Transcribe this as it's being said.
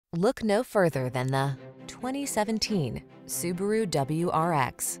Look no further than the 2017 Subaru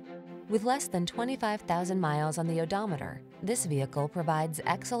WRX. With less than 25,000 miles on the odometer, this vehicle provides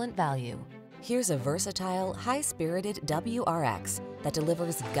excellent value. Here's a versatile, high-spirited WRX that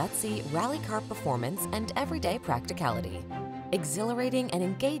delivers gutsy rally car performance and everyday practicality. Exhilarating and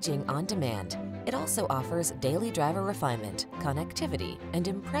engaging on demand, it also offers daily driver refinement, connectivity, and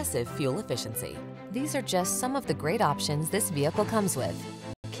impressive fuel efficiency. These are just some of the great options this vehicle comes with: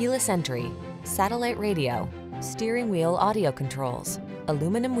 keyless entry, satellite radio, steering wheel audio controls,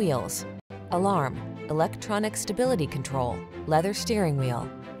 aluminum wheels, alarm, electronic stability control, leather steering wheel,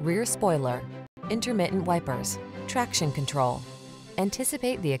 rear spoiler, intermittent wipers, traction control.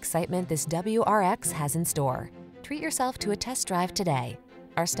 Anticipate the excitement this WRX has in store. Treat yourself to a test drive today.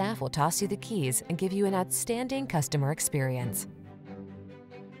 Our staff will toss you the keys and give you an outstanding customer experience.